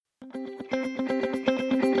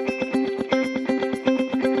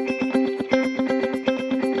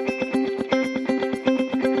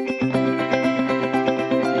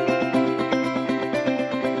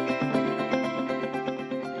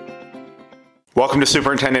Welcome to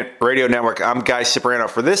Superintendent Radio Network. I'm Guy Cipriano.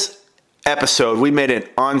 For this episode, we made an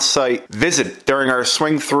on-site visit. During our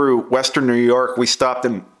swing through Western New York, we stopped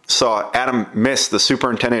and saw Adam Miss, the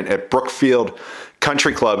superintendent at Brookfield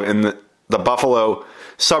Country Club in the Buffalo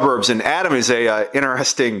suburbs. And Adam is a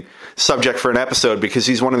interesting subject for an episode because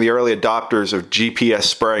he's one of the early adopters of GPS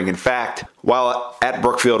spraying. In fact, while at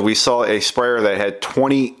Brookfield, we saw a sprayer that had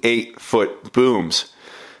 28-foot booms.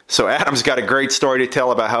 So Adam's got a great story to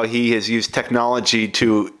tell about how he has used technology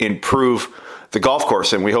to improve the golf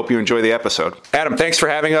course, and we hope you enjoy the episode. Adam, thanks for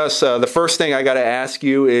having us. The first thing I got to ask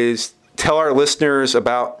you is tell our listeners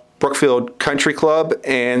about Brookfield Country Club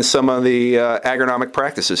and some of the agronomic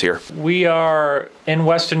practices here. We are in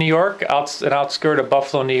Western New York, an outskirt of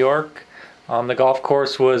Buffalo, New York. The golf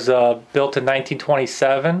course was built in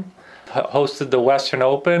 1927, hosted the Western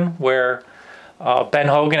Open, where Ben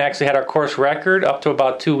Hogan actually had our course record up to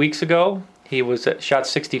about 2 weeks ago. He shot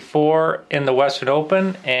 64 in the Western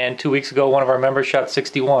Open, and 2 weeks ago one of our members shot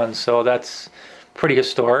 61, so that's pretty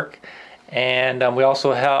historic. And we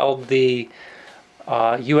also held the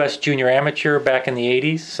U.S. Junior Amateur back in the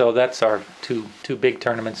 80s, so that's our two big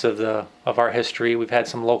tournaments of our history. We've had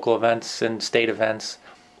some local events and state events.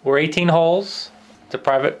 We're 18 holes. It's a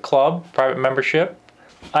private club, private membership.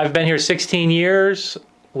 I've been here 16 years.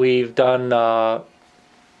 We've done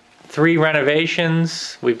 3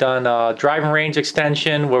 renovations. We've done a driving range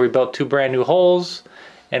extension where we built 2 brand new holes.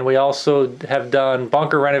 And we also have done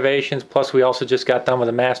bunker renovations. Plus, we also just got done with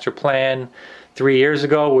a master plan 3 years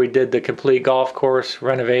ago. We did the complete golf course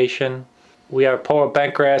renovation. We have polo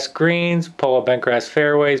bentgrass greens, polo bentgrass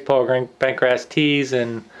fairways, polo bentgrass tees,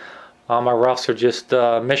 and our roughs are just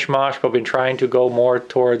mishmash. But we've been trying to go more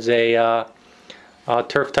towards a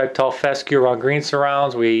turf-type tall fescue around green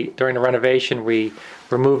surrounds. During the renovation, we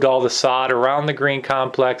removed all the sod around the green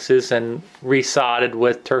complexes and resodded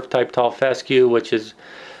with turf-type tall fescue, which has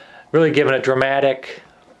really given a dramatic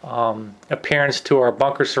appearance to our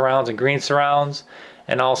bunker surrounds and green surrounds,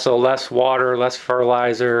 and also less water, less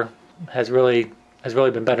fertilizer has really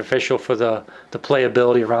been beneficial for the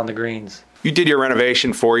playability around the greens. You did your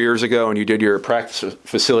renovation 4 years ago, and you did your practice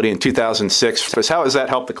facility in 2006. How has that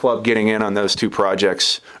helped the club getting in on those 2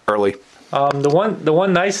 projects early? The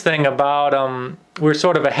one nice thing about we're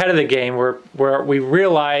sort of ahead of the game, where we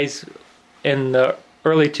realized in the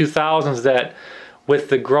early 2000s that with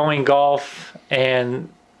the growing golf and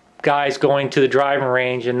guys going to the driving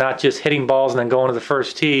range and not just hitting balls and then going to the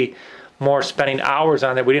first tee, more spending hours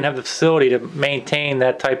on it, we didn't have the facility to maintain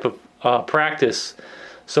that type of practice.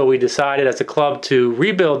 So we decided as a club to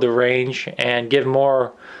rebuild the range and give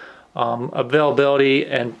more availability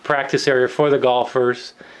and practice area for the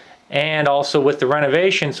golfers. And also with the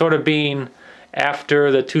renovation sort of being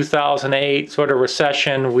after the 2008 sort of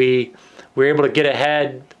recession, we were able to get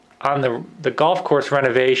ahead on the golf course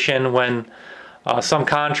renovation when some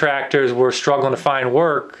contractors were struggling to find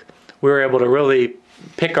work. We were able to really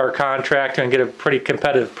pick our contractor and get a pretty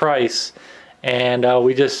competitive price. And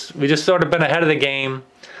we just sort of been ahead of the game.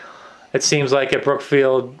 It seems like at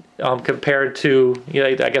Brookfield, compared to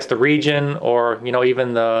I guess the region or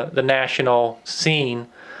even the national scene,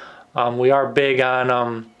 we are big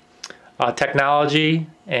on technology.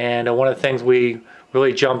 And one of the things we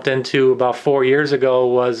really jumped into about 4 years ago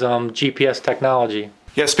was GPS technology.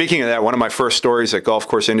 Yeah, speaking of that, one of my first stories at Golf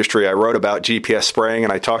Course Industry, I wrote about GPS spraying,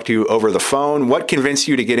 and I talked to you over the phone. What convinced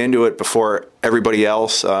you to get into it before everybody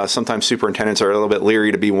else? Sometimes superintendents are a little bit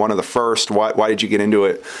leery to be one of the first. Why did you get into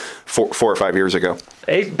it 4 or 5 years ago?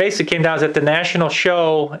 It basically came down at the national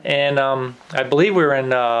show, and I believe we were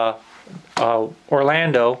in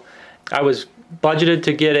Orlando. I was budgeted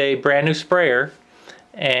to get a brand new sprayer,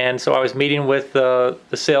 and so I was meeting with the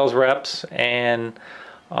sales reps, and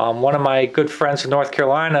one of my good friends from North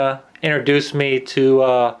Carolina introduced me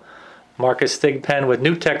to Marcus Thigpen with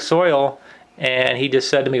New Tech Soil, and he just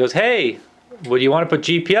said to me, he goes, "Hey, would you want to put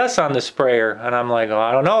GPS on the sprayer?" And I'm like, "Oh,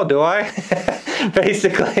 I don't know, do I?"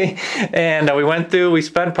 Basically. And we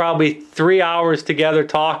spent probably 3 hours together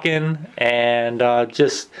talking, and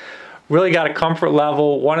just really got a comfort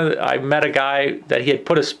level. I met a guy that he had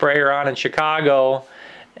put a sprayer on in Chicago,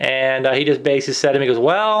 and he just basically said to me,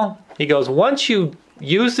 he goes, once you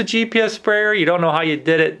use the GPS sprayer, you don't know how you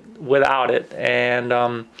did it without it.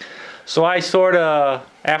 And so I sort of,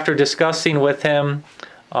 after discussing with him,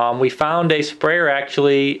 we found a sprayer,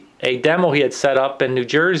 actually a demo he had set up in New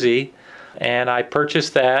Jersey, and I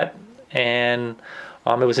purchased that, and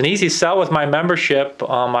it was an easy sell with my membership.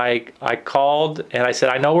 I called and I said,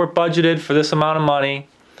 I know we're budgeted for this amount of money,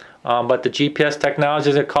 but the GPS technology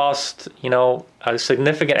doesn't cost, a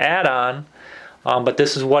significant add-on. But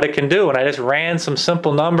this is what it can do. And I just ran some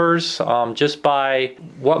simple numbers just by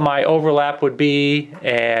what my overlap would be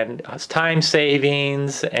and time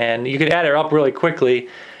savings, and you could add it up really quickly.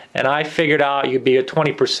 And I figured out you'd be at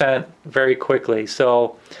 20% very quickly.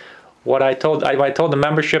 So what I told the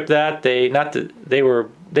membership that they were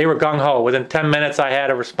gung ho. Within 10 minutes, I had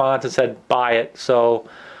a response and said buy it. So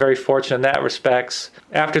very fortunate in that respects.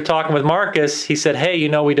 After talking with Marcus, he said, hey,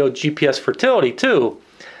 we do GPS fertility too.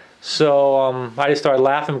 So I just started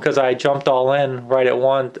laughing because I jumped all in right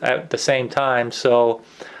at the same time. So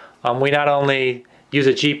we not only use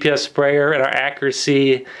a GPS sprayer and our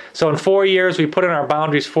accuracy. So in 4 years, we put in our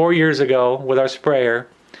boundaries 4 years ago with our sprayer,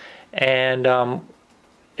 and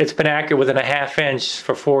it's been accurate within a half inch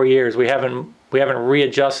for 4 years. We haven't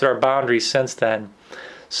readjusted our boundaries since then.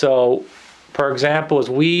 So, for example,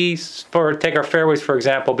 take our fairways for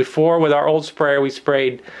example. Before, with our old sprayer, we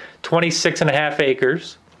sprayed 26.5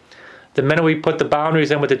 acres. The minute we put the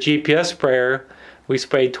boundaries in with the GPS sprayer, we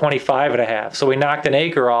sprayed 25.5. So we knocked an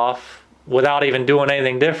acre off without even doing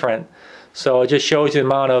anything different. So it just shows you the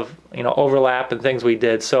amount of overlap and things we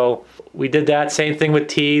did. So we did that same thing with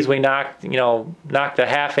tees. We knocked a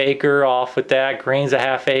half acre off with that, greens a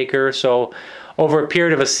half acre. So over a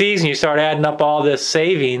period of a season, you start adding up all this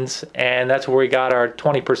savings, and that's where we got our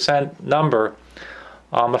 20% number.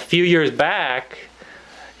 A few years back,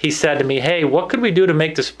 he said to me, hey, what could we do to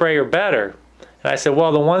make the sprayer better? And I said,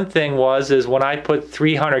 well, the one thing is when I put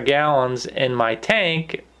 300 gallons in my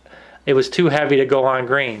tank, it was too heavy to go on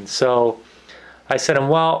green. So I said to him,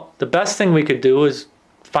 well, the best thing we could do is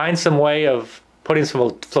find some way of putting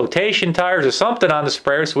some flotation tires or something on the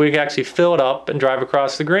sprayer so we could actually fill it up and drive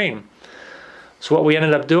across the green. So what we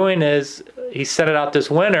ended up doing is he sent it out this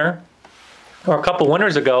winter, or a couple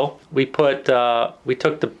winters ago. We took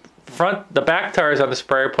the back tires on the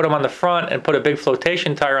sprayer, put them on the front, and put a big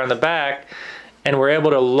flotation tire on the back, and we're able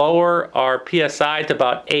to lower our PSI to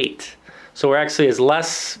about 8. So we're actually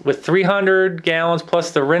less with 300 gallons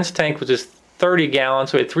plus the rinse tank, which is 30 gallons.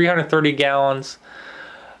 So we had 330 gallons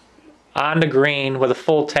on the green with a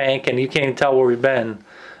full tank, and you can't even tell where we've been.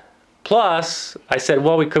 Plus, I said,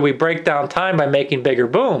 well, could we break down time by making bigger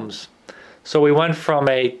booms? So we went from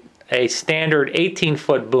a standard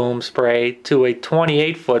 18-foot boom spray to a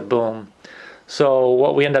 28-foot boom. So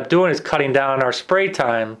what we end up doing is cutting down our spray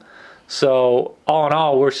time. So all in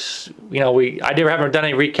all, I haven't done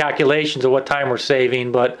any recalculations of what time we're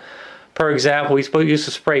saving, but for example, we used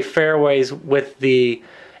to spray fairways with the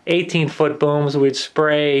 18-foot booms. We'd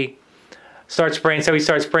start spraying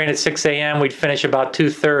at 6 a.m., we'd finish about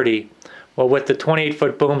 2:30. Well, with the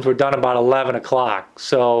 28-foot booms, we're done about 11 o'clock.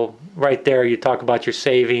 So right there, you talk about your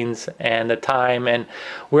savings and the time. And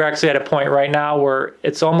we're actually at a point right now where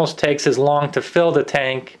it almost takes as long to fill the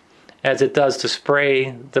tank as it does to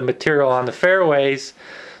spray the material on the fairways.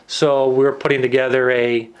 So we're putting together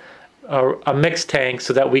a mixed tank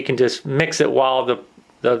so that we can just mix it while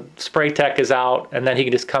the spray tech is out, and then he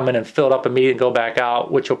can just come in and fill it up immediately and go back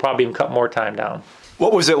out, which will probably even cut more time down.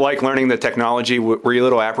 What was it like learning the technology? Were you a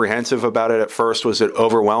little apprehensive about it at first? Was it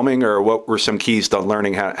overwhelming, or what were some keys to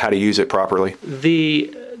learning how to use it properly?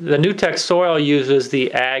 The NewTek soil uses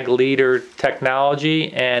the Ag Leader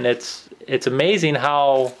technology, and it's amazing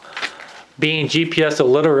how, being GPS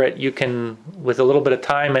illiterate, you can, with a little bit of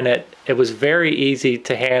time in it, it was very easy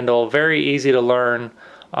to handle, very easy to learn.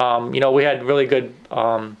 We had really good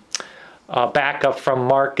backup from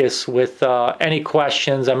Marcus with any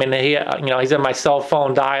questions. I mean, he's in my cell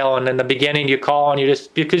phone dial, and in the beginning you call and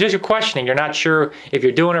because you're questioning, you're not sure if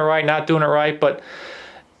you're doing it right, not doing it right. But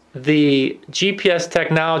the GPS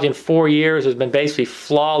technology in 4 years has been basically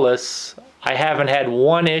flawless. I haven't had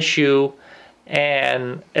one issue,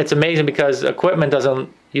 and it's amazing because equipment doesn't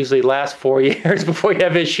usually last 4 years before you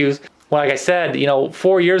have issues. Well, like I said,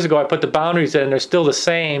 4 years ago I put the boundaries in, they're still the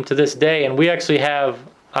same to this day, and we actually have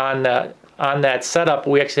on that setup,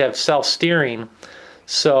 we actually have self-steering,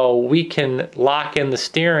 so we can lock in the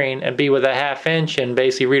steering and be with a half inch and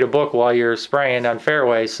basically read a book while you're spraying on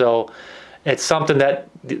fairways. So it's something that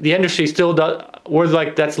the industry still does.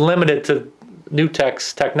 That's limited to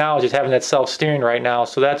NewTek's technologies, having that self-steering right now.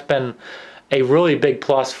 So that's been a really big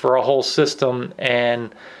plus for a whole system.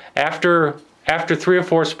 And after 3 or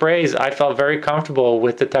 4 sprays, I felt very comfortable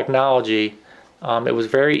with the technology. It was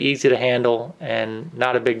very easy to handle and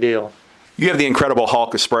not a big deal. You have the incredible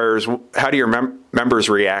hulk of sprayers. How do your members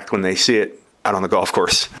react when they see it out on the golf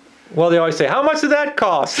course? Well, they always say, how much did that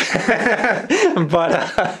cost?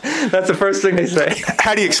 But that's the first thing they say.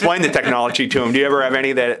 How do you explain the technology to them? Do you ever have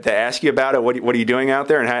any that ask you about it? What are you doing out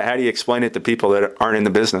there? And how do you explain it to people that aren't in the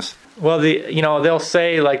business? Well, they'll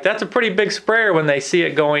say, like, that's a pretty big sprayer when they see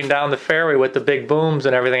it going down the fairway with the big booms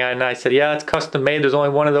and everything. And I said, yeah, it's custom made. There's only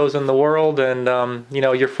one of those in the world. And,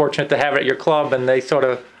 you're fortunate to have it at your club. And they sort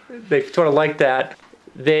of like that.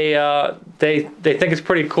 They think it's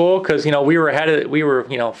pretty cool because we were ahead of it. We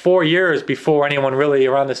were 4 years before anyone really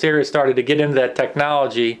around this area started to get into that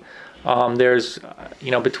technology. There's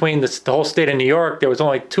between the whole state of New York, there was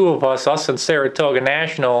only two of us and Saratoga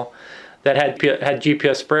National, that had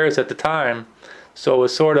GPS sprayers at the time. So it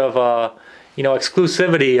was sort of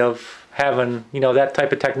exclusivity of having that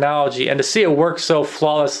type of technology, and to see it work so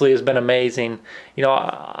flawlessly has been amazing.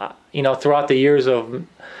 Throughout the years of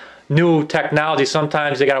new technology,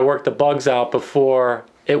 sometimes they got to work the bugs out before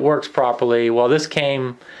it works properly. Well, this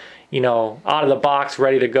came, out of the box,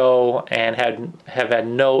 ready to go, and have had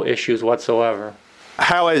no issues whatsoever.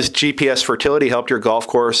 How has GPS fertility helped your golf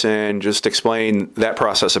course, and just explain that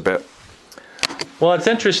process a bit? Well, it's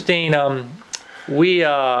interesting.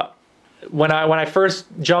 When I first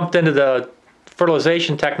jumped into the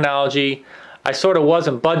fertilization technology, I sort of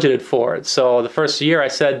wasn't budgeted for it. So the first year I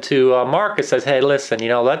said to Mark, I says, hey, listen,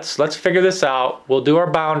 let's figure this out. We'll do our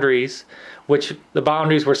boundaries, which the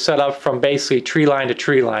boundaries were set up from basically tree line to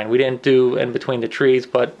tree line. We didn't do in between the trees,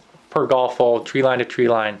 but per golf hole, tree line to tree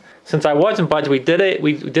line. Since I wasn't budgeted, we did it.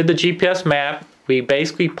 We did the GPS map. We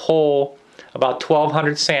basically pull about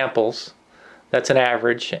 1,200 samples. That's an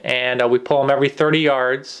average. And we pull them every 30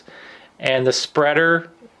 yards. And the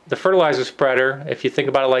fertilizer spreader, if you think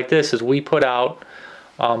about it like this, is we put out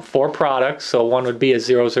 4 products. So one would be a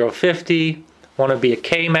 0050, one would be a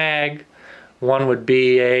K-Mag, one would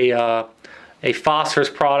be a phosphorus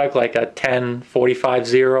product like a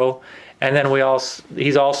 10-45-0, and then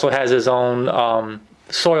he also has his own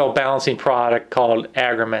soil balancing product called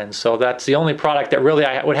Agromen. So that's the only product that really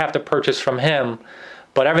I would have to purchase from him.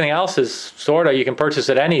 But everything else is sort of, you can purchase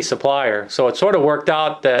at any supplier. So it sort of worked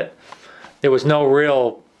out that there was no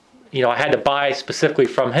real, I had to buy specifically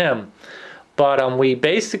from him. But we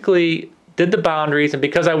basically did the boundaries, and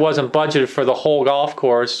because I wasn't budgeted for the whole golf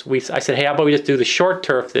course, I said, hey, how about we just do the short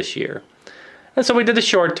turf this year? And so we did the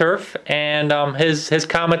short turf, and his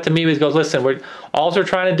comment to me was, he goes, listen, all we're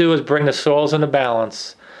trying to do is bring the soils into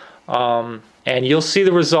balance. And you'll see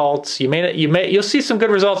the results. You'll see some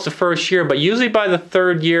good results the first year, but usually by the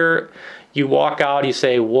third year, you walk out, you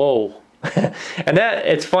say, whoa. And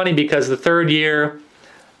it's funny because the third year,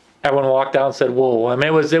 everyone walked out and said, whoa. I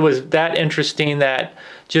mean, it was that interesting that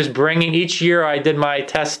just bringing, each year I did my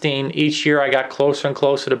testing, each year I got closer and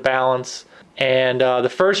closer to balance. And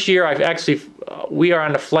the first year we are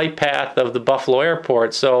on the flight path of the Buffalo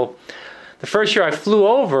airport. So the first year I flew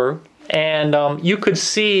over, and you could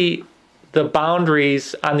see the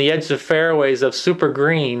boundaries on the edge of fairways of super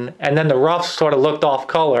green, and then the roughs sort of looked off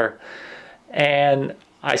color. And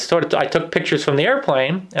I took pictures from the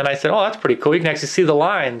airplane, and I said, oh, that's pretty cool. You can actually see the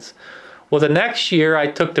lines. Well, the next year I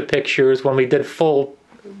took the pictures when we did full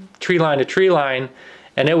tree line to tree line,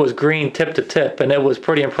 and it was green tip to tip, and it was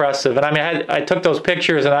pretty impressive. And I mean, I took those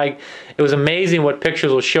pictures, and it was amazing what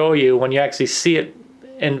pictures will show you when you actually see it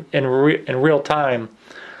in real time.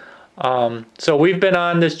 So we've been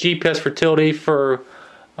on this GPS fertility for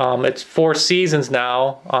it's 4 seasons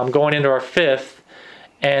now, going into our 5th,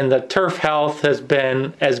 and the turf health has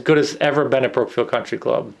been as good as ever been at Brookfield Country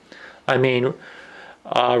Club. I mean,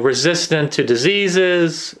 resistant to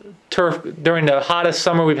diseases. Turf during the hottest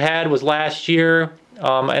summer we've had was last year,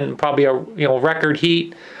 and probably a record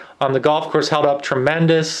heat. The golf course held up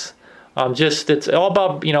tremendous. It's all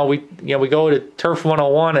about we go to Turf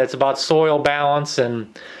 101. It's about soil balance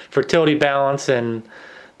and fertility balance, and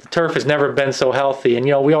the turf has never been so healthy. And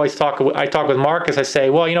we always I talk with Marcus. I say,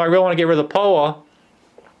 well, I really want to get rid of the POA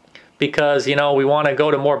because we want to go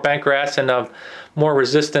to more bent grass and a more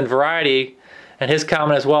resistant variety. And his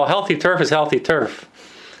comment is, well, healthy turf is healthy turf.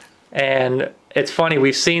 And it's funny,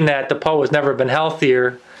 we've seen that the POA has never been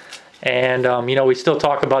healthier. And, we still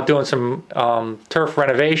talk about doing some turf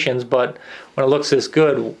renovations, but when it looks this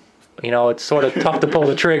good, it's sort of tough to pull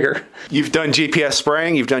the trigger. You've done GPS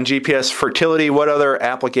spraying, you've done GPS fertility. What other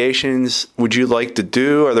applications would you like to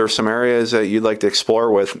do? Are there some areas that you'd like to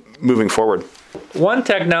explore with moving forward? One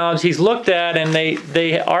technology he's looked at, and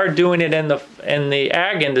they are doing it in the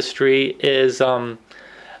ag industry, is having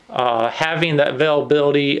the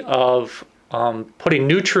availability of putting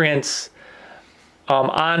nutrients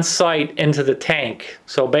on site into the tank.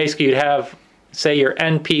 So basically, you'd have say your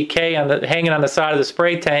NPK hanging on the side of the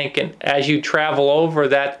spray tank, and as you travel over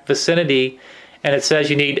that vicinity and it says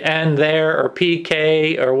you need N there or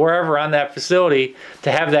PK or wherever on that facility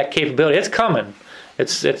to have that capability, it's coming.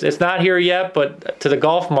 It's not here yet, but to the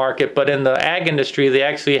golf market, but in the ag industry, they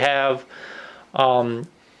actually have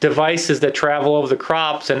devices that travel over the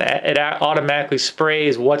crops, and it automatically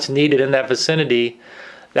sprays what's needed in that vicinity.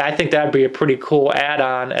 I think that'd be a pretty cool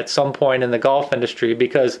add-on at some point in the golf industry,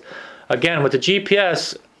 because again, with the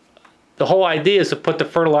GPS, the whole idea is to put the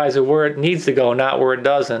fertilizer where it needs to go, not where it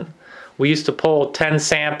doesn't. We used to pull 10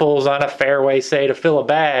 samples on a fairway, say, to fill a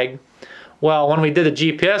bag. Well, when we did the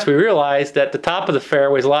GPS, we realized that the top of the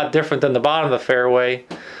fairway is a lot different than the bottom of the fairway.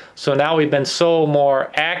 So now we've been so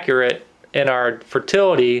more accurate in our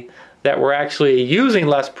fertility that we're actually using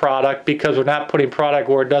less product because we're not putting product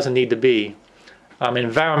where it doesn't need to be.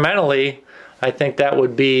 Environmentally, I think that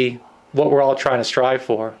would be what we're all trying to strive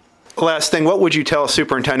for. Last thing, what would you tell a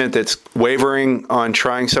superintendent that's wavering on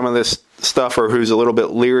trying some of this stuff, or who's a little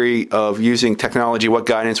bit leery of using technology? What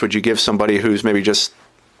guidance would you give somebody who's maybe just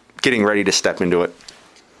getting ready to step into it?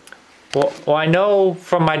 Well, I know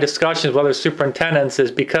from my discussions with other superintendents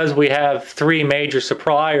is because we have 3 major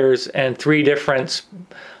suppliers and 3 different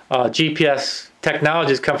GPS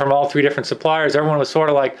technologies come from all 3 different suppliers. Everyone was sort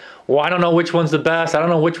of like, well, I don't know which one's the best. I don't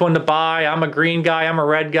know which one to buy. I'm a green guy. I'm a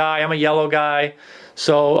red guy. I'm a yellow guy.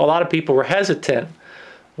 So a lot of people were hesitant.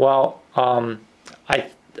 Well,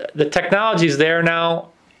 the technology's there now.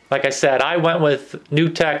 Like I said, I went with New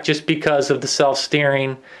Tech just because of the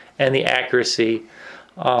self-steering and the accuracy.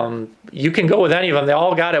 You can go with any of them. They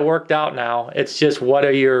all got it worked out now. It's just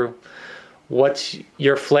what's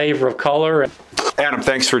your flavor of color. Adam,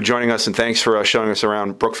 thanks for joining us, and thanks for showing us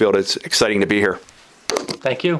around Brookfield. It's exciting to be here. Thank you.